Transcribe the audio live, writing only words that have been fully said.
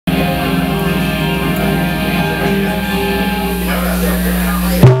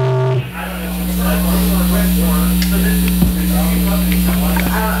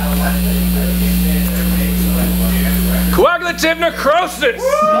necrosis!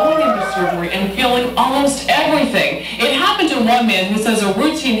 Going into surgery and feeling almost everything. It happened to one man who says a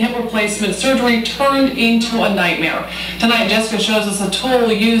routine hip replacement surgery turned into a nightmare. Tonight, Jessica shows us a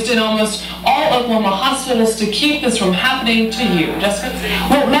tool used in almost all Oklahoma hospitals to keep this from happening to you. Jessica?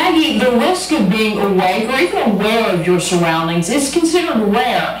 Well, Maggie, the risk of being awake or even aware of your surroundings is considered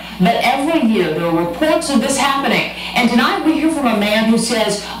rare, but every year there are reports of this happening. And tonight we hear from a man who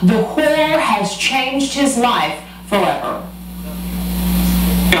says the horror has changed his life forever.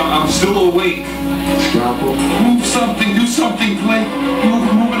 I'm still awake. Move something, do something, Clay.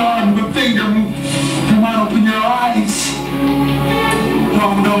 Move an arm, move a finger, come on, open your eyes.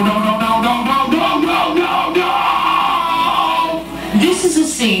 No. This is a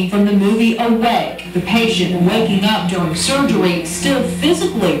scene from the movie Awake. The patient waking up during surgery, still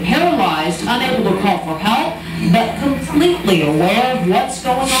physically paralyzed, unable to call for help, but completely aware of what's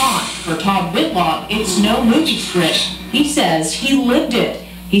going on. For Todd Whitlock, it's no movie script. He says he lived it.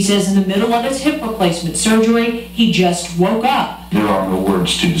 He says in the middle of his hip replacement surgery, he just woke up. There are no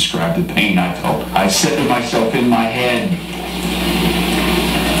words to describe the pain I felt. I said to myself in my head,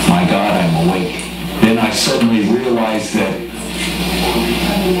 my God, I'm awake. Then I suddenly realized that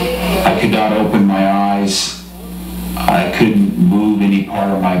I could not open my eyes. I couldn't move any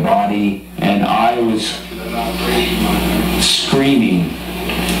part of my body. And I was screaming,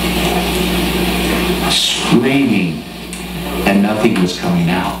 and nothing was coming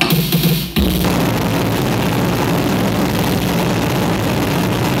out.